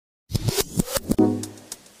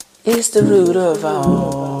It's the root of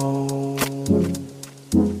all.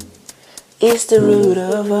 It's the root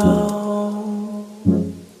of all.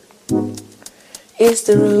 It's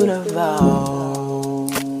the root of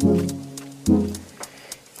all.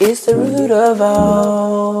 It's the root of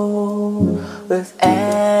all. With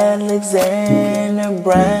Alexander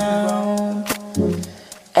Brown.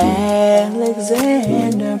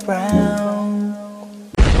 Alexander Brown.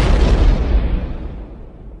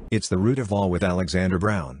 It's the root of all with Alexander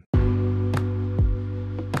Brown.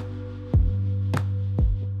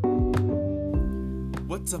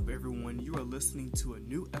 What's up, everyone? You are listening to a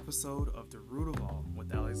new episode of The Root of All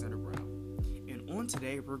with Alexander Brown. And on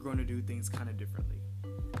today, we're going to do things kind of differently.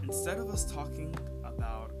 Instead of us talking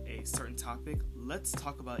about a certain topic, let's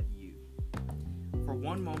talk about you. For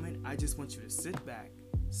one moment, I just want you to sit back,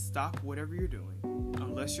 stop whatever you're doing,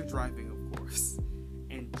 unless you're driving, of course,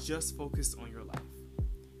 and just focus on your life.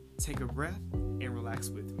 Take a breath and relax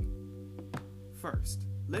with me. First,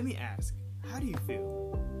 let me ask, how do you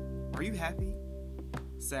feel? Are you happy?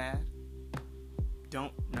 Sad?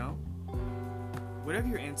 Don't know? Whatever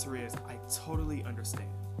your answer is, I totally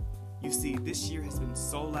understand. You see, this year has been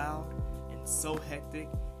so loud and so hectic,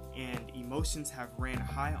 and emotions have ran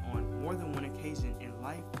high on more than one occasion, and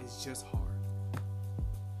life is just hard.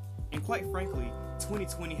 And quite frankly,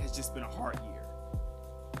 2020 has just been a hard year.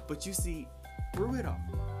 But you see, through it all,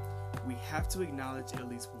 we have to acknowledge at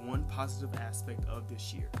least one positive aspect of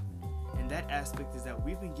this year. And that aspect is that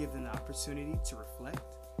we've been given the opportunity to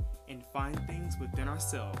reflect and find things within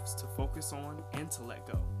ourselves to focus on and to let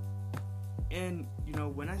go. And,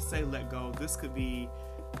 when I say let go, this could be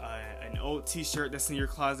an old t-shirt that's in your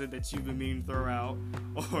closet that you've been meaning to throw out,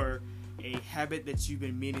 or a habit that you've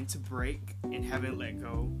been meaning to break and haven't let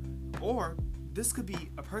go, or this could be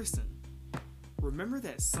a person. Remember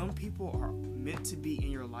that some people are meant to be in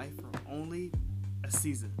your life for only a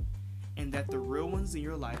season, and that the real ones in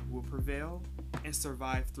your life will prevail and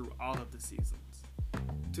survive through all of the seasons.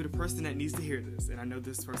 To the person that needs to hear this, and I know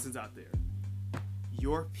this person's out there,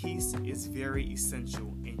 your peace is very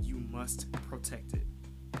essential and you must protect it.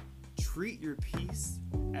 Treat your peace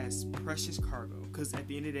as precious cargo, because at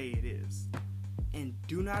the end of the day it is. And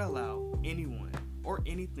do not allow anyone or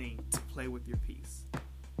anything to play with your peace.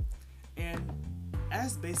 And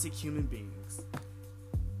as basic human beings,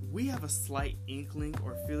 we have a slight inkling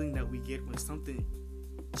or feeling that we get when something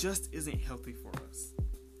just isn't healthy for us.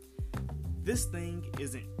 This thing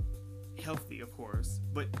isn't healthy, of course,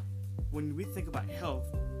 but when we think about health,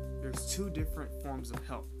 there's two different forms of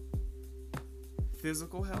health: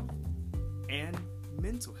 physical health and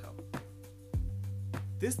mental health.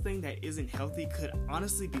 This thing that isn't healthy could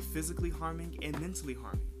honestly be physically harming and mentally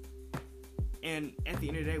harming. And at the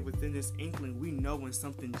end of the day, within this inkling, we know when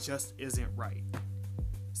something just isn't right.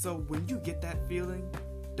 So when you get that feeling,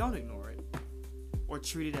 don't ignore it or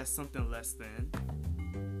treat it as something less than.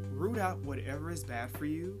 Root out whatever is bad for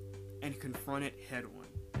you and confront it head on.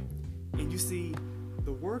 And you see,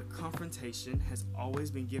 the word confrontation has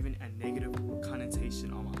always been given a negative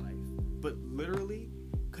connotation all my life. But literally,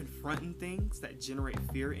 confronting things that generate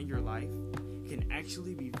fear in your life can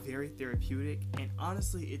actually be very therapeutic, and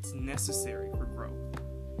honestly, it's necessary for growth.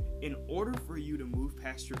 In order for you to move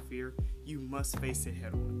past your fear, you must face it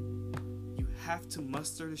head on. You have to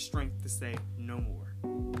muster the strength to say, no more.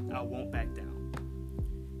 I won't back down.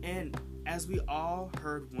 And as we all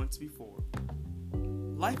heard once before,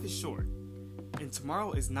 life is short, and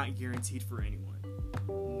tomorrow is not guaranteed for anyone.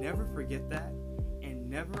 Never forget that, and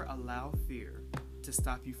never allow fear to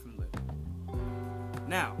stop you from living.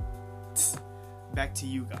 Now, back to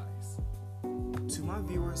you guys. To my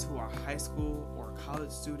viewers who are high school or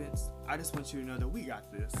college students, I just want you to know that we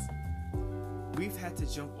got this. We've had to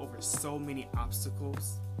jump over so many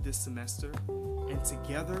obstacles this semester, and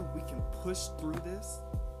together we can push through this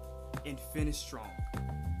and finish strong.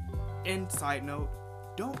 And side note,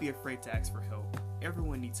 don't be afraid to ask for help.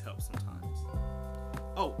 Everyone needs help sometimes.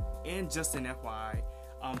 Oh, and just an FYI,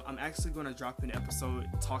 I'm actually going to drop an episode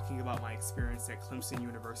talking about my experience at Clemson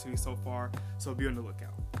University so far, so be on the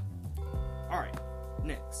lookout. Alright,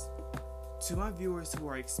 next. To my viewers who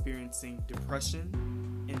are experiencing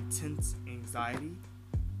depression, intense anxiety,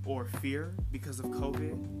 or fear because of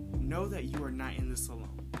COVID, know that you are not in this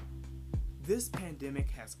alone. This pandemic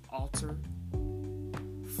has altered,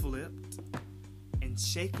 flipped, and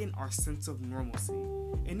shaken our sense of normalcy,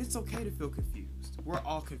 and it's okay to feel confused. We're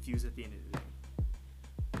all confused at the end of the day.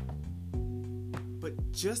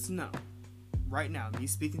 But just know, right now, me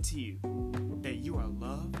speaking to you, that you are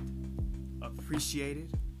loved,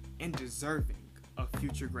 appreciated, and deserving of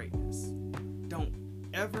future greatness. Don't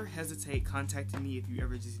ever hesitate contacting me if you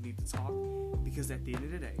ever just need to talk, because at the end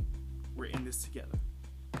of the day, we're in this together.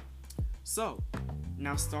 So,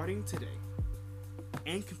 now starting today,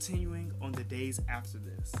 and continuing on the days after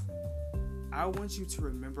this, I want you to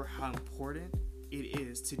remember how important it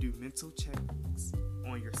is to do mental checks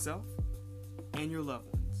on yourself and your loved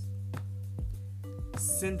ones.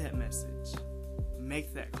 Send that message,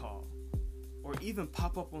 make that call, or even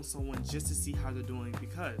pop up on someone just to see how they're doing,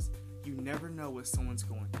 because you never know what someone's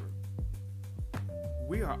going through.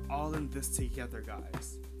 We are all in this together,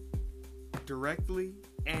 guys, directly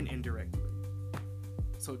and indirectly.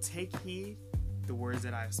 So take heed the words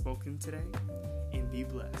that I have spoken today and be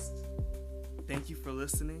blessed. Thank you for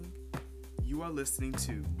listening. You are listening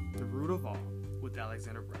to The Root of All with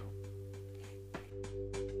Alexander Brown.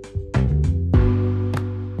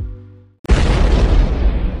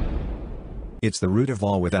 It's the Root of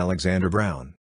All with Alexander Brown.